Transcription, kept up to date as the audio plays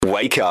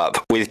Wake Up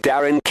with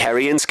Darren,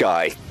 Kerry and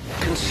Sky.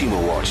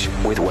 Consumer Watch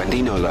with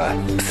Wendy Nola.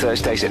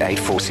 Thursdays at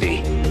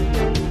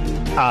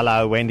 8:40.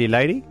 Hello, Wendy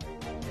lady.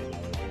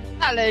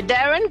 Hello,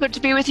 Darren. Good to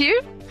be with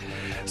you.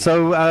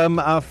 So,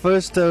 our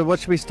first, what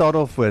should we start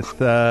off with?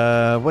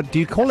 What do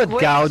you call it? Where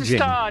Gouging. to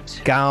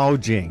start?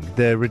 Gouging.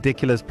 The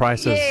ridiculous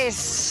prices.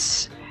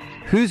 Yes.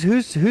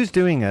 Who's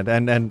doing it,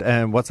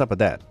 and what's up with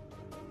that?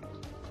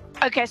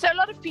 Okay, so a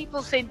lot of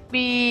people sent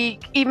me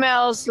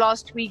emails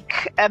last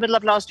week, middle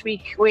of last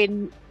week,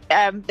 when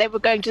they were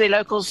going to their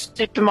local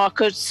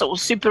supermarkets or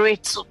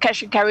superettes or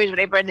cash and carries,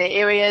 whatever, in their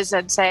areas,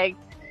 and saying,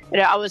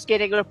 I was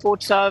getting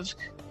reports of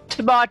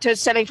tomatoes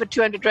selling for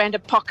 200 Rand a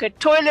pocket,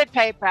 toilet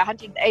paper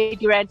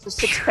 180 Rand for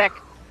 6-pack,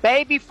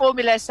 baby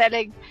formula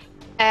selling,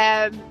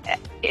 at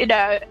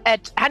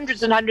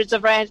hundreds and hundreds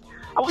of Rands.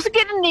 I wasn't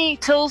getting any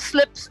till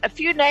slips. A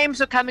few names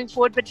were coming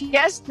forward, but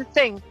here's the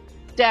thing,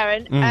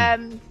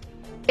 Darren.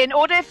 In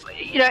order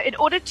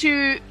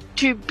to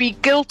be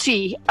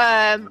guilty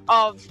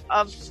of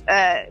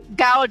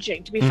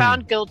gouging, to be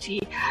found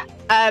guilty,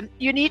 there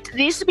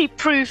needs to be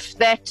proof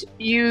that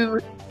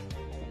you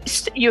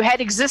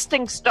had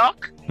existing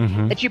stock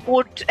that you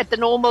bought at the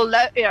normal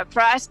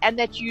price, and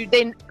that you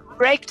then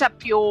raked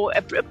up your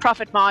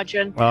profit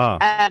margin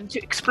to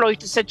exploit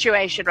the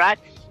situation, right?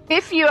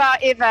 If you are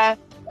ever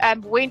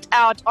went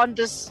out on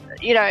this,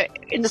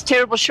 in this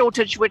terrible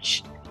shortage,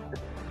 which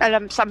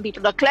some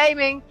people are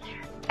claiming,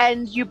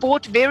 and you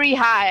bought very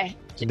high,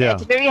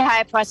 at very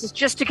high prices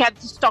just to have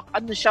the stock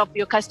on the shelf for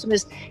your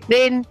customers,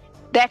 then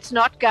that's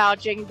not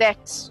gouging.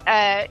 That's,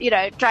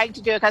 trying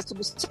to do a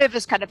customer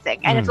service kind of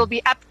thing. And it will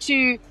be up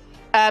to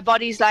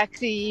bodies like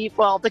the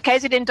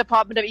KZN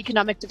Department of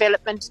Economic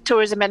Development,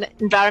 Tourism and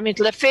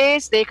Environmental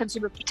Affairs. Their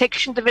Consumer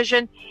Protection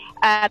Division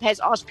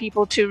has asked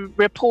people to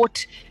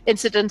report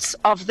incidents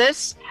of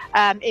this.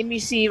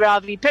 MEC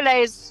Ravi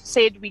Pillay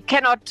said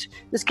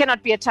this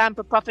cannot be a time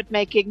for profit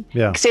making.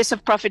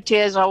 Excessive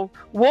profiteers are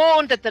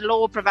warned that the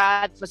law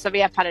provides for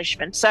severe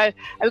punishment. So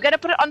we're going to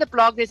put it on the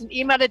blog. There's an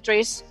email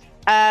address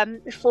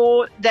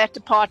for that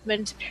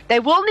department. They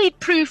will need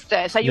proof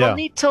though, so you'll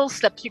need till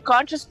slips. You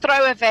can't just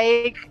throw a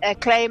vague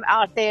claim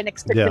out there and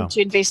expect them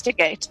to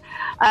investigate.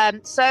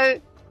 So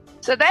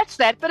that's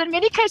that. But in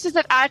many cases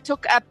that I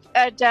took up,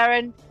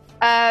 Darren,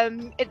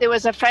 there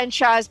was a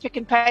franchise Pick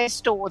and Pay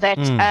store that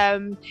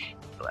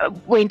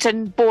went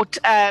and bought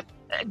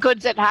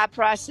goods at high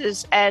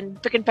prices,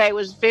 and Pick and Pay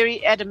was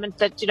very adamant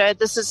that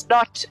this is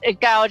not a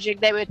gouging.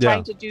 They were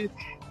trying to do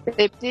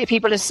the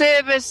people a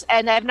service,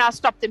 and they have now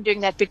stopped them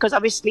doing that because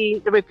obviously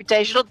the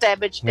reputational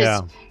damage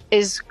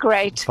is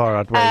great. Far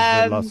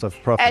outweighs the loss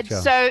of profit.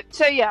 And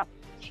so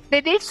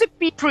there needs to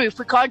be proof.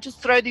 We can't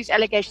just throw these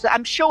allegations.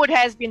 I'm sure it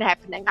has been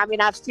happening. I mean,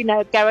 I've seen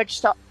a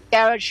garage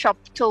shop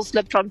till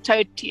slip from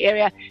Toti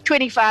area,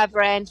 25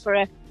 Rand for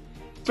a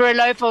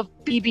loaf of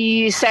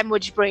BB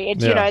sandwich bread.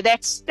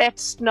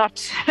 That's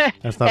not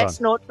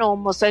not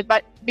normal. So,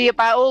 but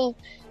by all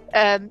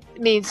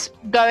means,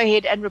 go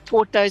ahead and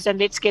report those, and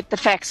let's get the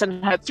facts,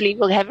 and hopefully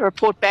we'll have a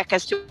report back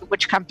as to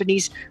which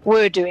companies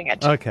were doing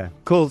it. Okay,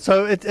 cool.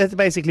 So it's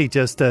basically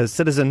just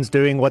citizens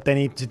doing what they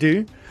need to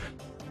do.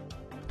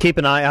 Keep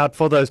an eye out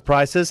for those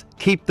prices.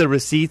 Keep the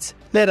receipts.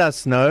 Let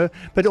us know.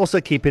 But also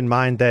keep in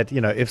mind that,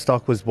 if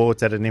stock was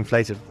bought at an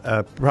inflated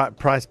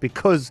price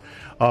because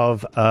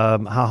of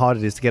how hard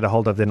it is to get a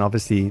hold of, then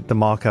obviously the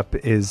markup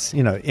is,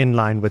 in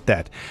line with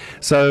that.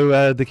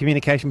 So the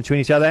communication between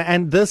each other.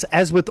 And this,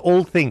 as with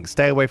all things,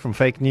 stay away from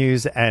fake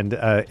news and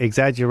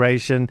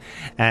exaggeration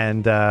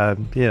and,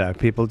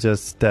 people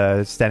just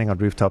standing on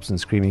rooftops and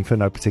screaming for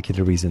no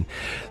particular reason.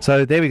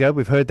 So there we go.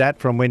 We've heard that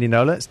from Wendy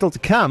Nola. Still to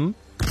come.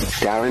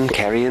 Darren,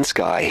 Kerry and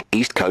Sky,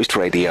 East Coast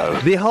Radio.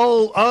 The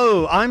whole,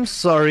 I'm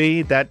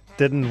sorry, that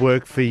didn't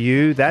work for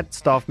you. That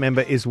staff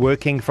member is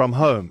working from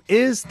home.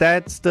 Is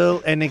that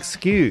still an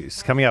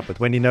excuse? Coming up with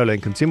Wendy Nola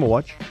and Consumer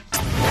Watch.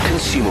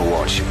 Consumer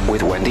Watch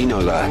with Wendy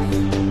Nola.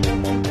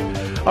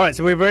 All right,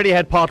 so we've already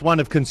had part one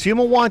of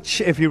Consumer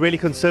Watch. If you're really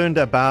concerned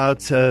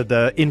about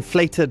the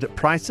inflated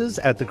prices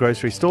at the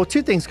grocery store,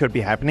 two things could be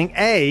happening.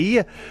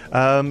 A,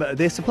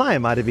 their supplier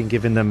might have been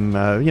giving them,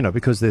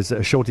 because there's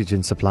a shortage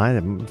in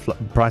supply,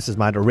 prices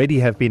might already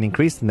have been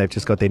increased and they've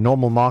just got their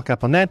normal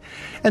markup on that.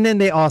 And then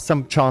there are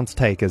some chance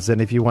takers.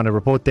 And if you want to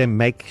report them,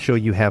 make sure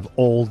you have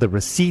all the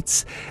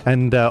receipts,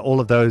 and all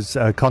of those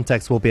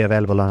contacts will be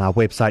available on our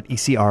website,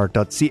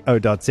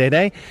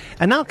 ecr.co.za.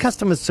 And now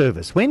customer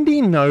service.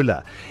 Wendy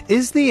Nola,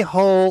 is the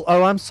whole,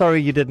 I'm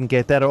sorry you didn't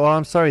get that, or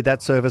I'm sorry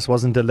that service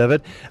wasn't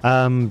delivered,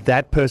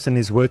 that person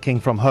is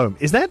working from home,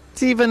 is that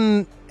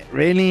even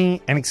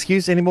really an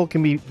excuse anymore?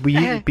 Can we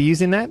be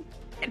using that?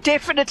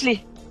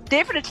 Definitely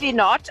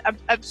not.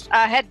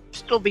 I had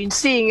still been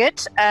seeing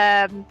it.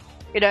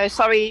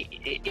 Sorry,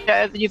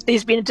 if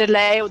there's been a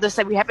delay or this,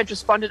 that we haven't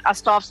responded, our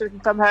staff's working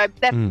from home.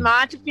 That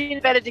might have been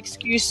a valid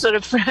excuse sort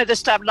of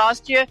this time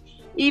last year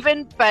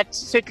even, but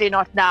certainly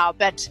not now.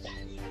 But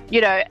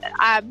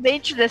I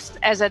mentioned this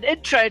as an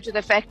intro to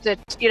the fact that,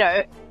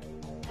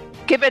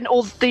 given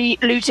all the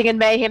looting and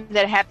mayhem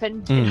that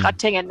happened in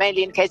Gauteng and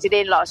mainly in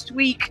KZN last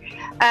week,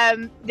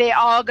 there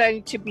are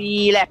going to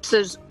be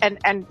lapses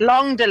and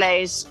long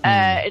delays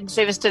in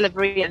service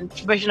delivery and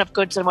provision of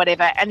goods and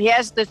whatever. And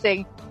here's the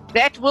thing.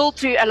 That will,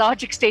 to a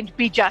large extent,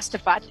 be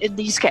justified in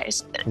these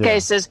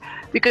cases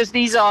because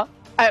these are,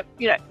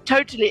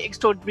 totally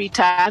extraordinary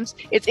times.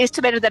 It's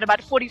estimated that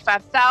about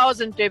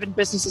 45,000 Durban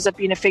businesses have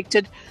been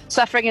affected,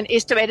 suffering an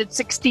estimated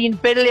 16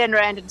 billion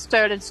rand in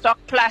stolen stock,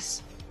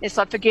 plus let's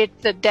not forget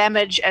the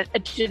damage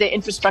to their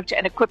infrastructure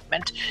and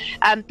equipment.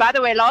 By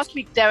the way, last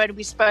week, Darren,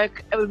 we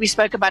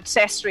spoke about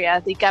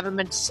Sasria, the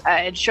government's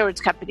insurance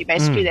company,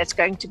 basically, that's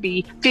going to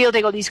be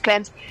fielding all these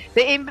claims.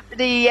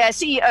 The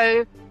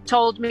CEO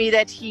told me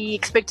that he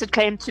expected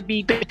claims to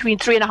be between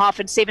 3.5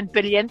 and 7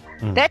 billion.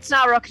 That's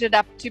now rocketed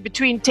up to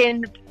between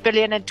 10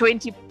 billion and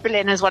 20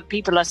 billion is what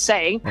people are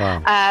saying.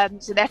 Wow.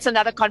 So that's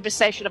another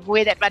conversation of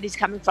where that money is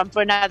coming from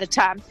for another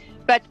time.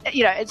 But,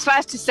 it's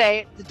fast to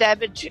say the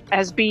damage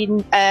has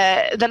been,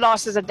 the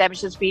losses and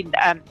damage has been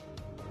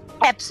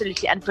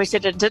absolutely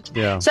unprecedented.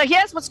 Yeah. So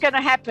here's what's going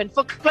to happen.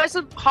 For close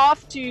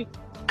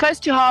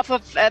to half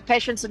of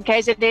patients in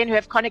KZN who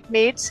have chronic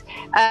meds,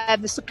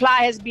 the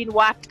supply has been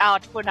wiped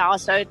out for now.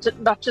 So it's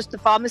not just the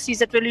pharmacies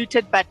that were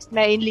looted, but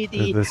mainly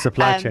the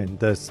supply chain,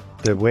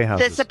 the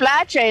warehouses. The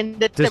supply chain,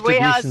 the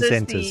warehouses,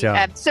 centers,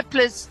 the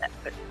Ziplers.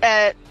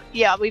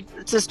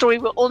 It's a story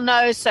we all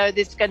know. So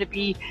there's going to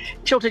be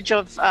shortage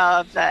of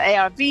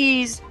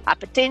ARVs,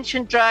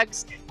 hypertension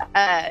drugs,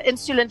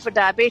 insulin for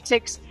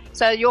diabetics.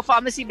 So your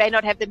pharmacy may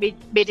not have the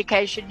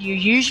medication you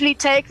usually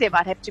take. There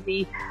might have to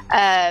be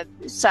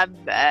some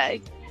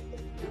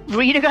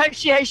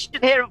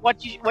renegotiation here of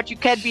what you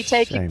can be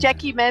taking. Shame.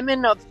 Jackie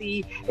Mammon of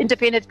the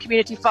Independent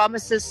Community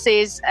Pharmacist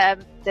says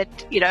that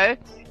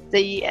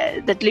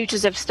that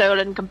looters have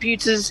stolen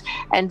computers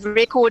and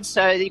records,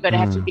 so you're going to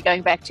have to be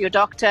going back to your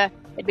doctor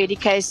in many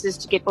cases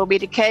to get more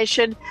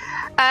medication.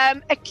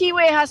 A key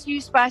warehouse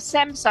used by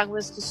Samsung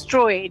was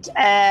destroyed,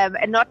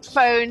 and not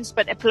phones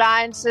but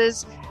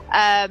appliances.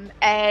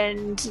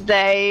 And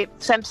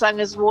Samsung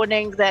is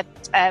warning that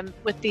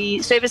with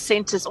the service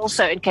centers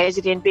also in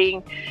KZN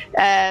being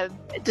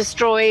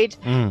destroyed,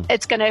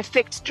 it's going to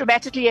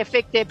dramatically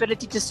affect their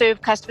ability to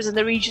serve customers in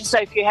the region. So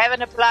if you have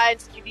an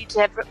appliance that you need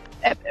to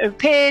have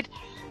repaired,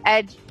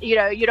 and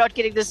you're not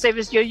getting the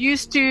service you're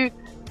used to,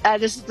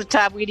 this is the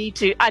time we need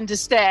to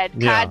understand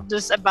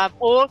kindness above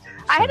all.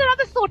 I had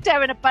another thought,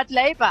 Darren, about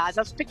labours.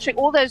 I was picturing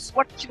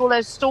watching all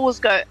those stores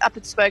go up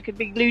in smoke and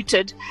being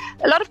looted.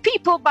 A lot of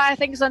people buy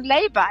things on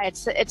labour.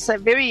 It's a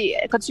very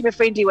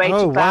consumer-friendly way to buy.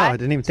 Oh, wow, I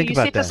didn't even think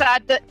about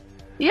that.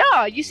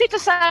 You set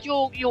aside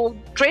your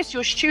dress,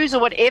 your shoes,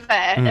 or whatever,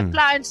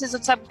 appliances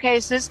in some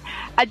cases,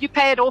 and you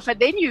pay it off, and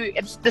then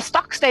the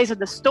stock stays in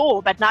the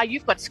store, but now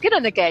you've got skin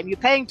in the game. You're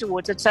paying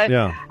towards it. So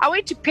I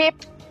went to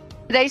PEP.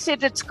 They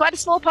said it's quite a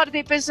small part of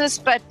their business,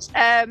 but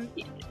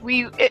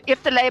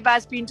if the labour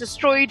has been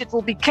destroyed, it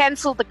will be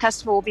cancelled. The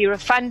customer will be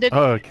refunded.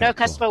 Oh, okay, no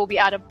customer will be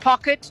out of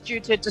pocket due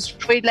to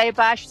destroyed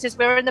labour. She says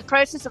we're in the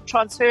process of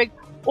transferring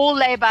all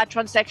labour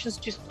transactions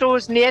to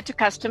stores near to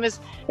customers.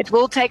 It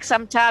will take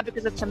some time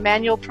because it's a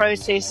manual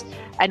process,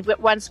 and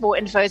once more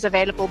info is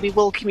available, we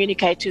will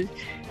communicate to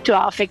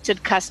our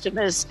affected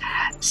customers.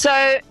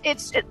 So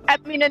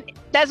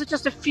those are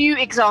just a few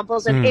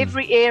examples in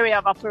every area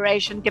of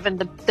operation, given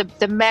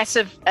the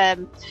massive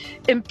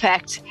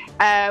impact.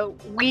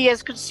 We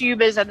as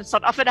consumers, and it's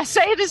not often I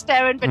say this,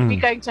 Darren, but we're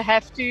going to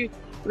have to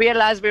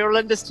realize we're all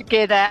in this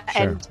together,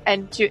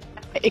 and to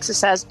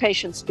exercise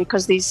patience,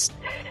 because these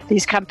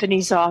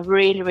companies are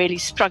really, really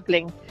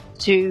struggling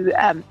to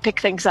pick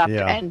things up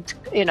and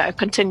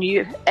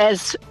continue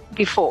as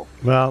before.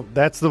 Well,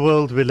 that's the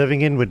world we're living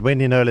in, with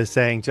Wendy Knowler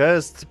saying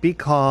just be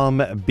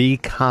calm, be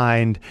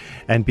kind,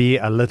 and be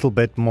a little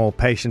bit more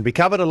patient. We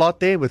covered a lot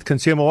there with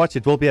Consumer Watch.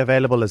 It will be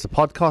available as a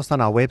podcast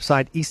on our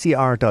website,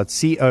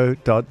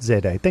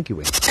 ecr.co.za. Thank you,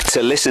 Wendy.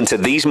 To listen to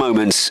these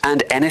moments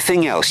and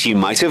anything else you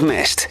might have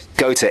missed,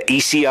 go to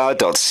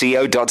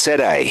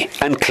ecr.co.za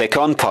and click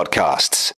on podcasts.